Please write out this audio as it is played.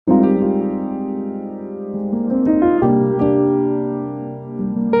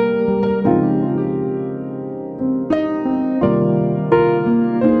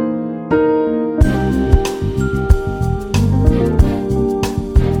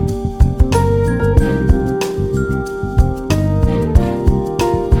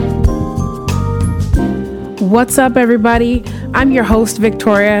What's up, everybody? I'm your host,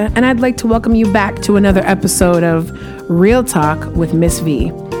 Victoria, and I'd like to welcome you back to another episode of Real Talk with Miss V.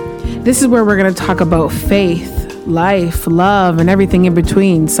 This is where we're going to talk about faith, life, love, and everything in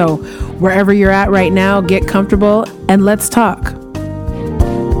between. So wherever you're at right now, get comfortable and let's talk.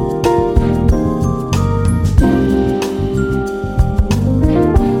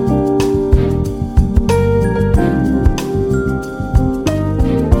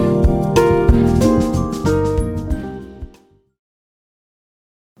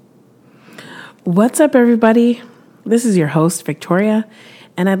 What's up, everybody? This is your host, Victoria,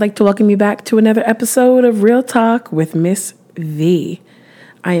 and I'd like to welcome you back to another episode of Real Talk with Miss V.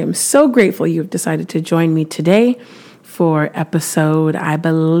 I am so grateful you've decided to join me today for episode, I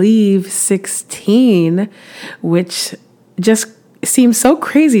believe, 16, which just seems so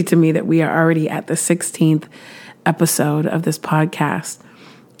crazy to me that we are already at the 16th episode of this podcast.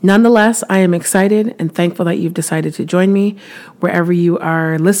 Nonetheless, I am excited and thankful that you've decided to join me wherever you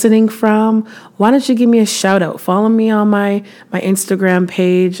are listening from. Why don't you give me a shout out? Follow me on my Instagram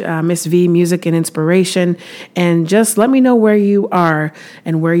page, Miss V Music and Inspiration, and just let me know where you are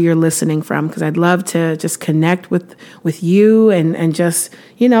and where you're listening from, because I'd love to just connect with you and just,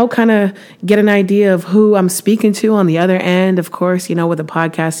 kind of get an idea of who I'm speaking to on the other end. Of course, with a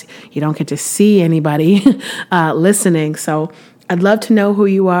podcast, you don't get to see anybody listening. So I'd love to know who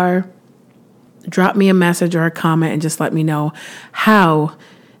you are. Drop me a message or a comment and just let me know how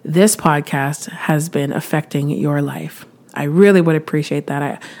this podcast has been affecting your life. I really would appreciate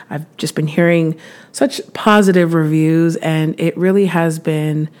that. I've just been hearing such positive reviews, and it really has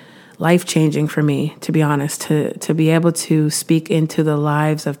been life-changing for me, to be honest, to be able to speak into the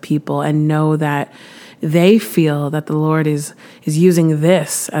lives of people and know that they feel that the Lord is using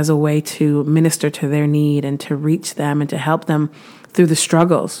this as a way to minister to their need and to reach them and to help them through the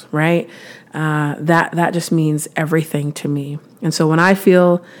struggles, right? That just means everything to me. And so when I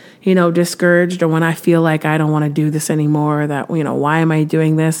feel, discouraged, or when I feel like I don't want to do this anymore, that, why am I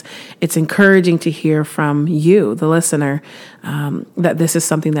doing this? It's encouraging to hear from you, the listener, that this is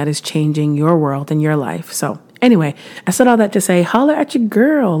something that is changing your world and your life. So anyway, I said all that to say, holler at your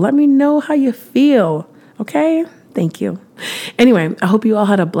girl. Let me know how you feel. Okay? Thank you. Anyway, I hope you all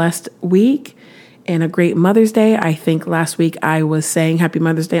had a blessed week and a great Mother's Day. I think last week I was saying Happy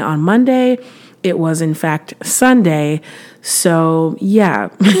Mother's Day on Monday. It was, in fact, Sunday. So, yeah,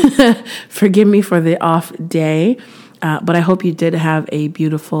 forgive me for the off day. But I hope you did have a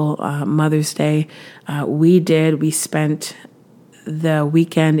beautiful Mother's Day. We did. We spent the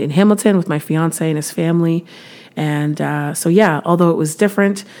weekend in Hamilton with my fiance and his family. And so, yeah, although it was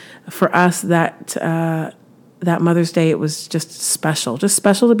different for us that Mother's Day, it was just special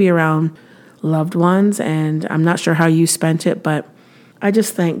to be around loved ones. And I'm not sure how you spent it, but I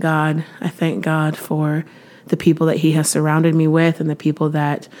just thank God. I thank God for the people that he has surrounded me with and the people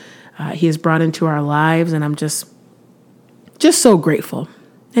that he has brought into our lives. And I'm just so grateful.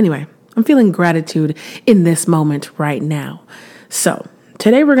 Anyway, I'm feeling gratitude in this moment right now. So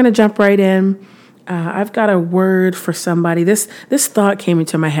today we're going to jump right in. I've got a word for somebody. This thought came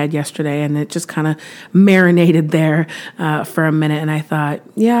into my head yesterday, and it just kind of marinated there for a minute. And I thought,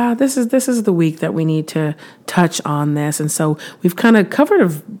 yeah, this is the week that we need to touch on this. And so we've kind of covered a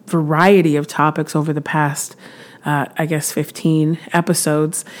variety of topics over the past, 15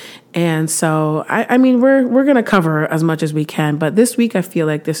 episodes. And so, I mean, we're going to cover as much as we can. But this week, I feel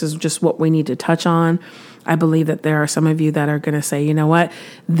like this is just what we need to touch on. I believe that there are some of you that are going to say, you know what,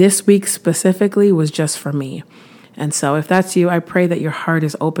 this week specifically was just for me. And so if that's you, I pray that your heart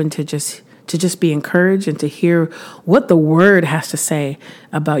is open to just be encouraged and to hear what the word has to say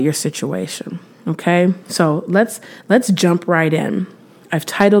about your situation. Okay, so let's jump right in. I've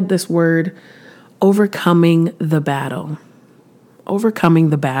titled this word, Overcoming the Battle.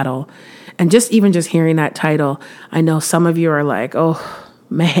 Overcoming the Battle. And just hearing that title, I know some of you are like, oh,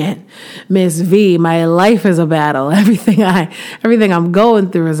 man, Miss V, my life is a battle. Everything I'm going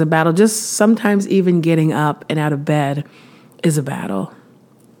through is a battle. Just sometimes even getting up and out of bed is a battle.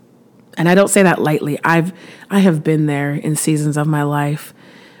 And I don't say that lightly. I have been there in seasons of my life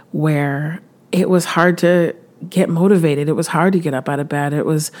where it was hard to get motivated. It was hard to get up out of bed. It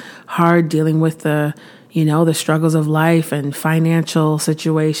was hard dealing with the struggles of life and financial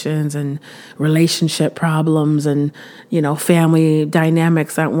situations and relationship problems and, family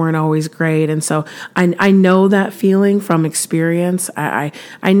dynamics that weren't always great. And so I know that feeling from experience. I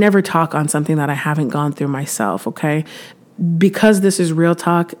never talk on something that I haven't gone through myself. Okay. Because this is real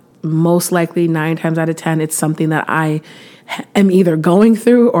talk, most likely 9 times out of 10, it's something that I am either going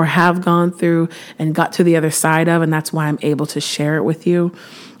through or have gone through and got to the other side of. And that's why I'm able to share it with you.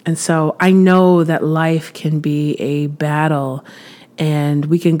 And so I know that life can be a battle, and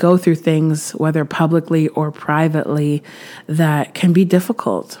we can go through things, whether publicly or privately, that can be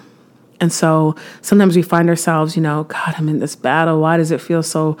difficult. And so sometimes we find ourselves, God, I'm in this battle. Why does it feel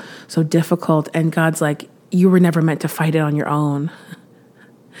so difficult? And God's like, you were never meant to fight it on your own.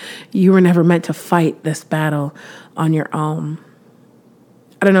 You were never meant to fight this battle on your own.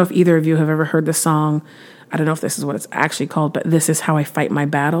 I don't know if either of you have ever heard the song. I don't know if this is what it's actually called, but This Is How I Fight My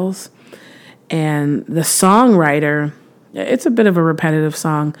Battles. And the songwriter, it's a bit of a repetitive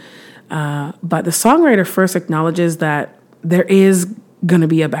song, but the songwriter first acknowledges that there is going to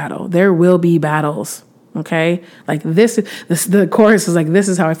be a battle. There will be battles. Okay. Like this, the chorus is like, this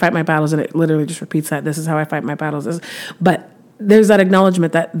is how I fight my battles. And it literally just repeats that. This is how I fight my battles. But there's that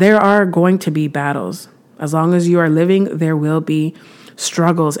acknowledgement that there are going to be battles. As long as you are living, there will be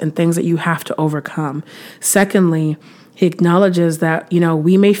struggles and things that you have to overcome. Secondly, he acknowledges that,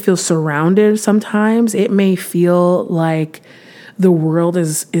 we may feel surrounded sometimes. It may feel like the world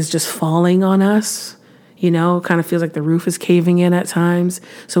is just falling on us. Kind of feels like the roof is caving in at times.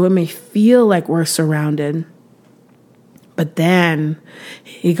 So it may feel like we're surrounded. But then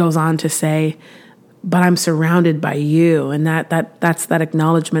he goes on to say, but I'm surrounded by you. And that's that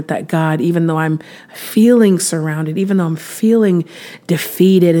acknowledgement that God, even though I'm feeling surrounded, even though I'm feeling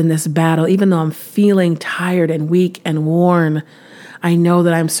defeated in this battle, even though I'm feeling tired and weak and worn, I know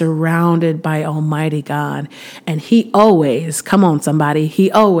that I'm surrounded by Almighty God. And he always, come on somebody, he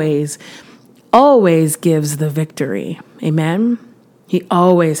always gives the victory. Amen. He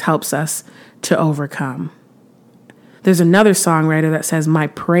always helps us to overcome. There's another songwriter that says, my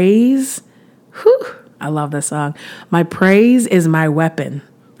praise, I love this song. My praise is my weapon.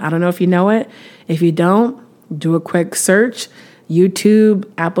 I don't know if you know it. If you don't, do a quick search. YouTube,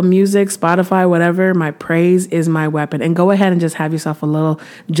 Apple Music, Spotify, whatever. My praise is my weapon. And go ahead and just have yourself a little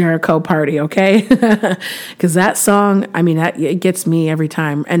Jericho party, okay? Because that song, it gets me every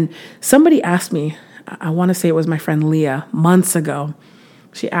time. And somebody asked me, I want to say it was my friend Leah, months ago.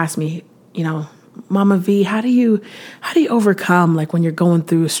 She asked me, Mama V, how do you overcome, like when you're going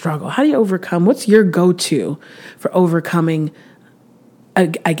through a struggle? How do you overcome? What's your go-to for overcoming, I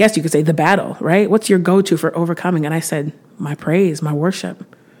guess you could say, the battle, right? What's your go-to for overcoming? And I said, my praise, my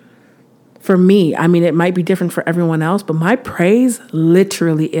worship. For me, it might be different for everyone else, but my praise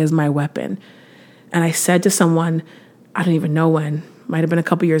literally is my weapon. And I said to someone, I don't even know when, might have been a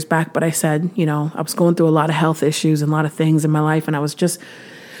couple years back, but I said, I was going through a lot of health issues and a lot of things in my life, and I was just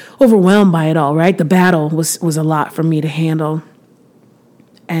overwhelmed by it all, right? The battle was a lot for me to handle.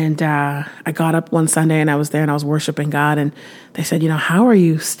 And I got up one Sunday and I was there and I was worshiping God. And they said, how are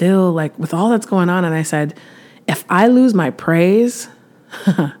you still like with all that's going on? And I said, if I lose my praise,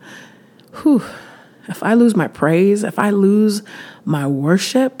 if I lose my praise, if I lose my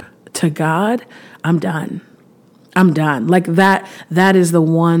worship to God, I'm done. I'm done. Like that is the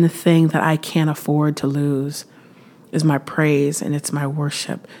one thing that I can't afford to lose is my praise, and it's my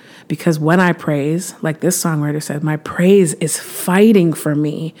worship. Because when I praise, like this songwriter said, my praise is fighting for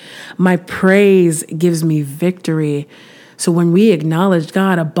me. My praise gives me victory. So when we acknowledge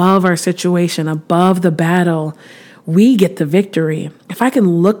God above our situation, above the battle, we get the victory. If I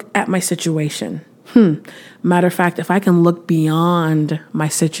can look at my situation, matter of fact, if I can look beyond my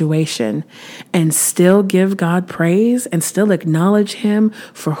situation and still give God praise and still acknowledge him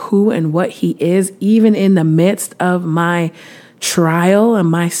for who and what he is, even in the midst of my trial and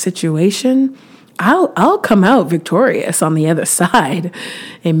my situation, I'll come out victorious on the other side.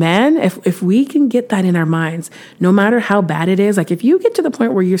 Amen. If we can get that in our minds, no matter how bad it is, like if you get to the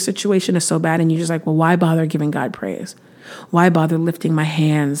point where your situation is so bad and you're just like, well, why bother giving God praise? Why bother lifting my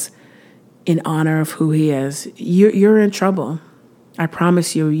hands in honor of who he is? You're in trouble. I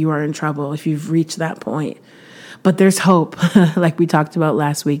promise you are in trouble if you've reached that point. But there's hope. Like we talked about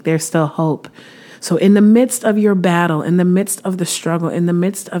last week, there's still hope. So in the midst of your battle, in the midst of the struggle, in the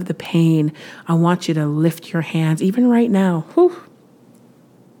midst of the pain, I want you to lift your hands, even right now.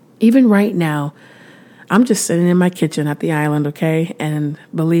 Even right now, I'm just sitting in my kitchen at the island, okay? And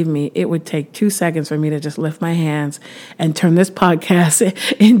believe me, it would take 2 seconds for me to just lift my hands and turn this podcast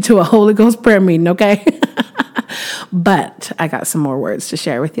into a Holy Ghost prayer meeting, okay? But I got some more words to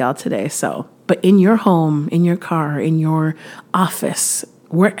share with y'all today. But in your home, in your car, in your office,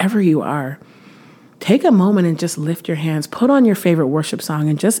 wherever you are, take a moment and just lift your hands, put on your favorite worship song,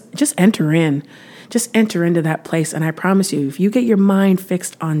 and just enter in. Just enter into that place. And I promise you, if you get your mind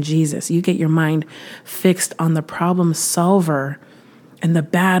fixed on Jesus, you get your mind fixed on the problem solver and the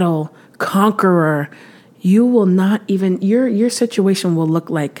battle conqueror, you will not even, your situation will look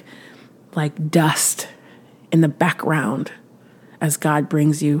like dust in the background as God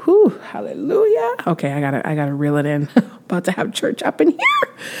brings you. Whew, hallelujah. Okay, I gotta reel it in. About to have church up in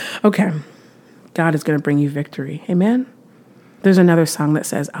here. Okay. God is going to bring you victory. Amen. There's another song that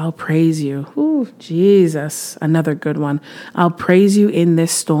says, I'll praise you. Ooh, Jesus. Another good one. I'll praise you in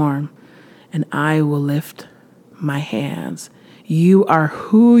this storm, and I will lift my hands. You are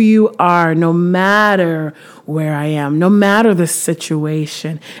who you are, no matter where I am, no matter the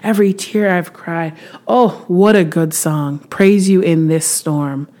situation, every tear I've cried. Oh, what a good song. Praise you in this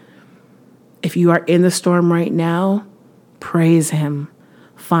storm. If you are in the storm right now, praise him.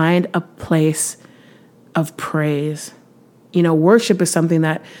 Find a place of praise. You know, worship is something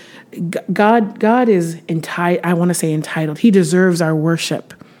that God is entitled. I want to say entitled. He deserves our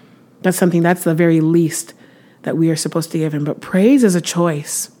worship. That's the very least that we are supposed to give him. But praise is a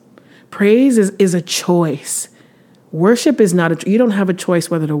choice. Praise is a choice. Worship is not you don't have a choice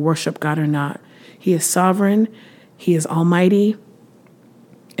whether to worship God or not. He is sovereign. He is almighty.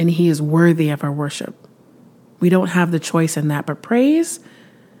 And he is worthy of our worship. We don't have the choice in that. But praise,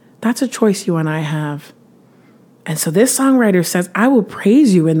 that's a choice you and I have. And so this songwriter says, I will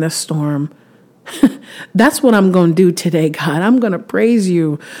praise you in this storm. That's what I'm going to do today, God. I'm going to praise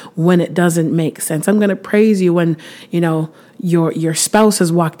you when it doesn't make sense. I'm going to praise you when, your spouse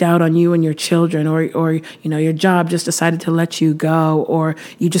has walked out on you and your children, or your job just decided to let you go, or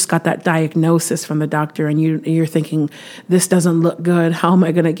you just got that diagnosis from the doctor and you're thinking, this doesn't look good. How am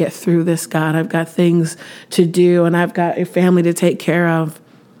I going to get through this, God? I've got things to do and I've got a family to take care of.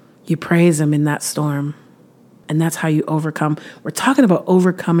 You praise him in that storm. And that's how you overcome. We're talking about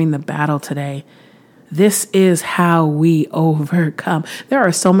overcoming the battle today. This is how we overcome. There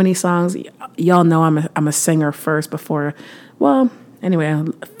are so many songs. Y'all know I'm a singer first before. Well, anyway,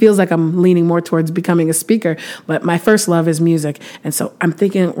 it feels like I'm leaning more towards becoming a speaker. But my first love is music. And so I'm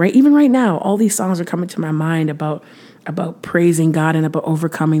thinking, even right now, all these songs are coming to my mind about praising God and about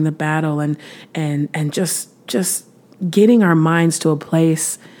overcoming the battle and just getting our minds to a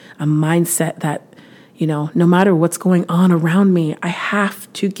place, a mindset that, no matter what's going on around me, I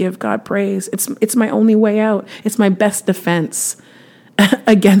have to give God praise. It's my only way out. It's my best defense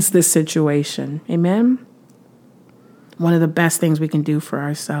against this situation. Amen. One of the best things we can do for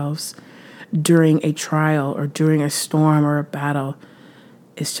ourselves during a trial or during a storm or a battle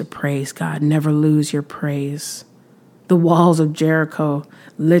is to praise God. Never lose your praise. The walls of Jericho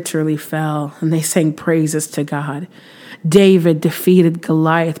literally fell and they sang praises to God. David defeated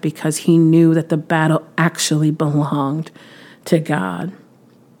Goliath because he knew that the battle actually belonged to God.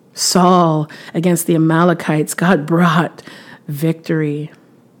 Saul against the Amalekites, God brought victory.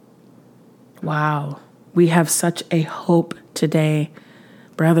 Wow. We have such a hope today.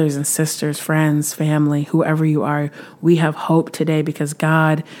 Brothers and sisters, friends, family, whoever you are, we have hope today because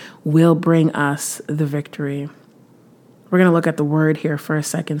God will bring us the victory. We're going to look at the word here for a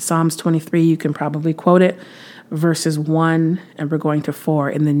second. Psalms 23, you can probably quote it, verses 1, and we're going to 4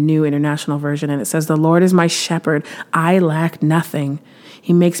 in the New International Version. And it says, the Lord is my shepherd. I lack nothing.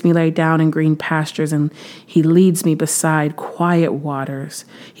 He makes me lay down in green pastures, and he leads me beside quiet waters.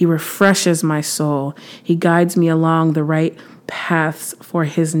 He refreshes my soul. He guides me along the right paths for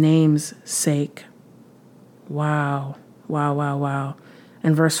his name's sake. Wow, wow, wow, wow.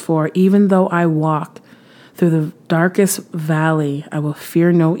 And verse 4, even though I walk through the darkest valley, I will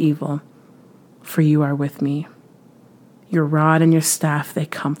fear no evil, for you are with me. Your rod and your staff, they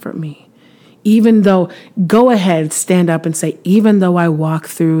comfort me. Even though, go ahead, stand up and say, even though I walk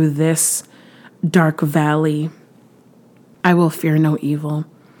through this dark valley, I will fear no evil.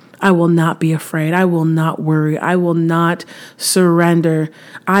 I will not be afraid. I will not worry. I will not surrender.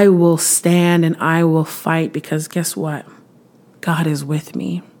 I will stand and I will fight because guess what? God is with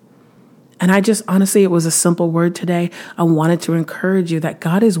me. And I just, honestly, it was a simple word today. I wanted to encourage you that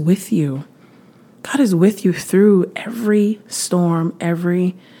God is with you. God is with you through every storm,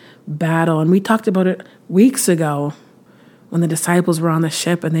 every battle. And we talked about it weeks ago when the disciples were on the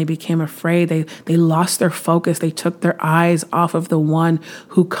ship and they became afraid. They lost their focus. They took their eyes off of the one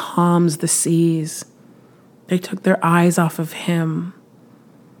who calms the seas. They took their eyes off of him.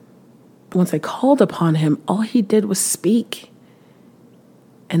 Once they called upon him, all he did was speak,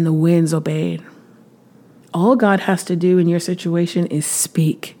 and the winds obeyed. All God has to do in your situation is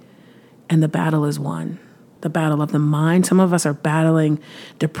speak, and the battle is won. The battle of the mind. Some of us are battling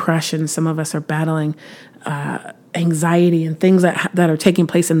depression. Some of us are battling anxiety and things that are taking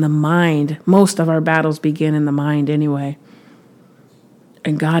place in the mind. Most of our battles begin in the mind anyway.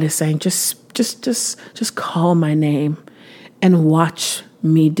 And God is saying, just call my name and watch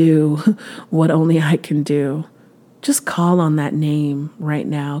me do what only I can do. Just call on that name right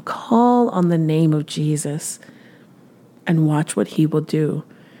now. Call on the name of Jesus. and watch what he will do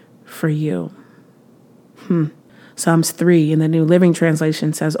for you. Psalms 3 in the New Living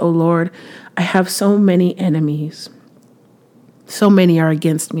Translation says, "O Lord, I have so many enemies. So many are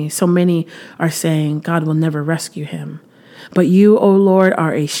against me. So many are saying God will never rescue him. But you, O Lord,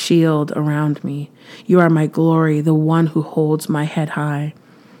 are a shield around me. You are my glory, the one who holds my head high."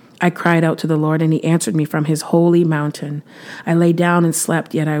 I cried out to the Lord, and he answered me from his holy mountain. I lay down and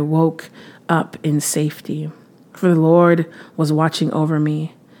slept, yet I woke up in safety. For the Lord was watching over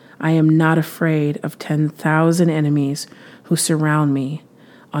me. I am not afraid of 10,000 enemies who surround me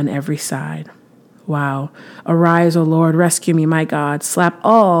on every side. Wow. Arise, O Lord, rescue me, my God. Slap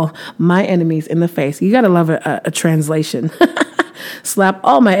all my enemies in the face. You got to love a translation. Slap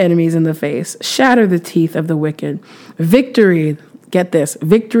all my enemies in the face. Shatter the teeth of the wicked. Victory, get this,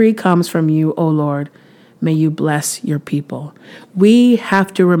 victory comes from you, O Lord. May you bless your people. We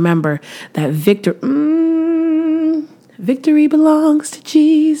have to remember that victory belongs to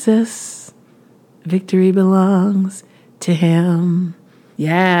Jesus. Victory belongs to him.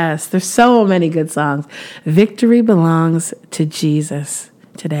 Yes, there's so many good songs. Victory belongs to Jesus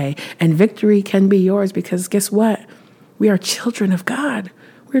today. And victory can be yours because guess what? We are children of God.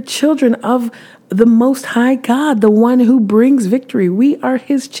 We're children of the Most High God, the one who brings victory. We are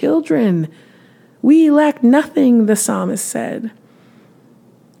his children. We lack nothing, the psalmist said.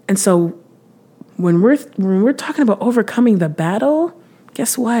 And so when we're talking about overcoming the battle,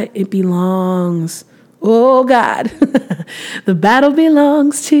 guess what? It belongs. Oh God, the battle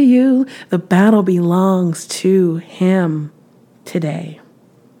belongs to you. The battle belongs to him today.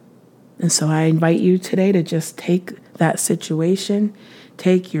 And so I invite you today to just take that situation,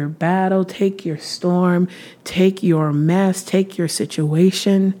 take your battle, take your storm, take your mess, take your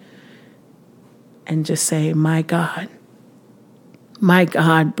situation, and just say, my God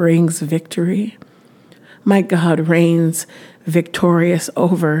brings victory. My God reigns victorious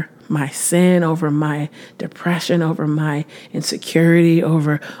over my sin, over my depression, over my insecurity,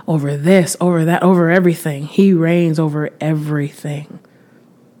 over this, over that, over everything. He reigns over everything.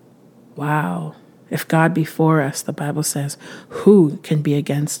 Wow. If God be for us, the Bible says, who can be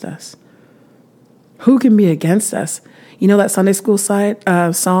against us? Who can be against us? You know that Sunday school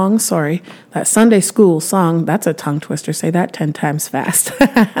that Sunday school song, that's a tongue twister. Say that 10 times fast.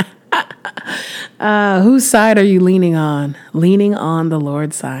 Whose side are you leaning on? Leaning on the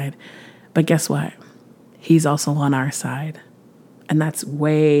Lord's side. But guess what? He's also on our side. And that's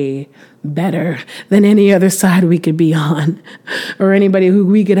way better than any other side we could be on or anybody who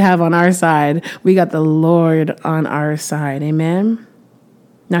we could have on our side. We got the Lord on our side. Amen.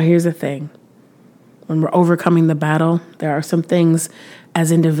 Now, here's the thing. When we're overcoming the battle, there are some things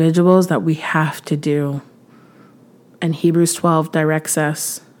as individuals that we have to do. And Hebrews 12 directs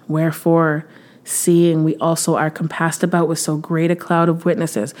us, wherefore, seeing we also are compassed about with so great a cloud of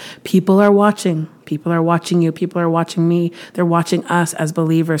witnesses. People are watching. People are watching you. People are watching me. They're watching us as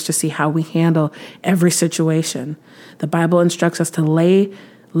believers to see how we handle every situation. The Bible instructs us to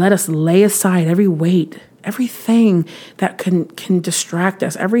let us lay aside every weight, everything that can distract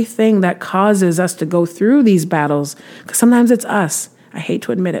us, everything that causes us to go through these battles. Because sometimes it's us. I hate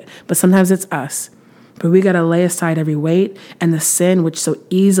to admit it, but sometimes it's us. But we got to lay aside every weight and the sin which so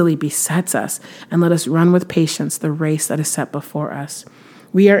easily besets us, and let us run with patience the race that is set before us.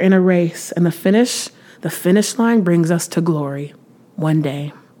 We are in a race, and the finish line brings us to glory one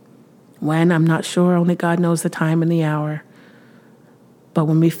day. When, I'm not sure, only God knows the time and the hour. But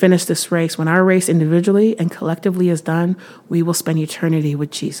when we finish this race, when our race individually and collectively is done, we will spend eternity with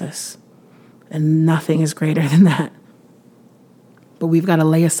Jesus. And nothing is greater than that. But we've got to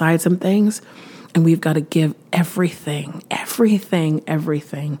lay aside some things. And we've got to give everything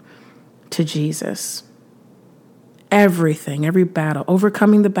to Jesus. Everything, every battle.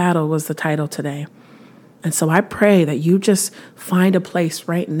 Overcoming the battle was the title today. And so I pray that you just find a place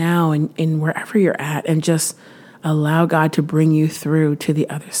right now in wherever you're at and just allow God to bring you through to the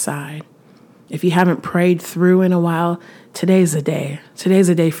other side. If you haven't prayed through in a while, today's the day. Today's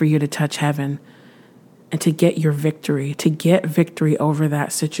the day for you to touch heaven and to get your victory, to get victory over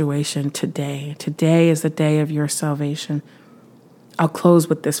that situation today. Today is the day of your salvation. I'll close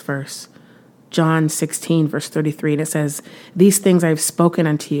with this verse. John 16, verse 33, and it says, "These things I have spoken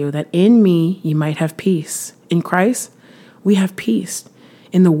unto you, that in me ye might have peace." In Christ, we have peace.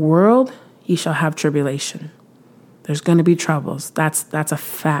 In the world, ye shall have tribulation. There's going to be troubles. That's a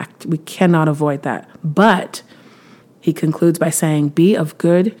fact. We cannot avoid that. But he concludes by saying, "Be of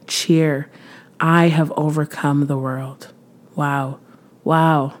good cheer. I have overcome the world." Wow.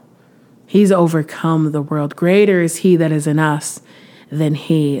 Wow. He's overcome the world. Greater is he that is in us than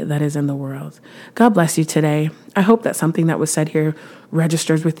he that is in the world. God bless you today. I hope that something that was said here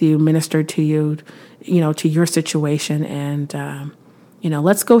registers with you, ministered to you, to your situation. And,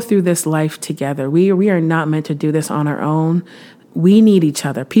 let's go through this life together. We are not meant to do this on our own. We need each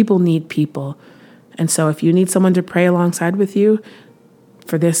other. People need people. And so if you need someone to pray alongside with you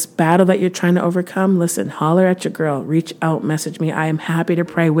for this battle that you're trying to overcome, listen, holler at your girl, reach out, message me. I am happy to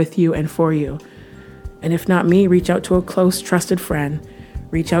pray with you and for you. And if not me, reach out to a close, trusted friend.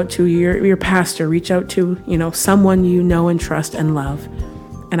 Reach out to your pastor. Reach out to, someone you know and trust and love.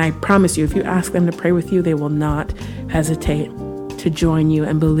 And I promise you, if you ask them to pray with you, they will not hesitate to join you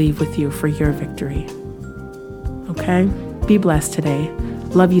and believe with you for your victory. Okay? Be blessed today.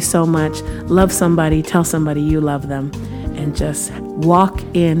 Love you so much. Love somebody. Tell somebody you love them. And just walk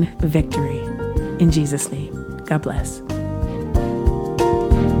in victory. In Jesus' name. God bless.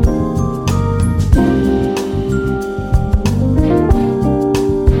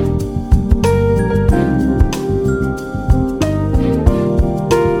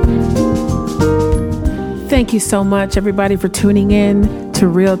 Thank you so much, everybody, for tuning in to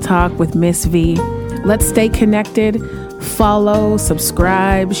Real Talk with Miss V. Let's stay connected. Follow,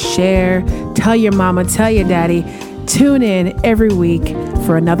 subscribe, share, tell your mama, tell your daddy. Tune in every week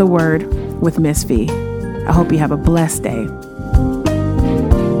for another word with Miss V. I hope you have a blessed day.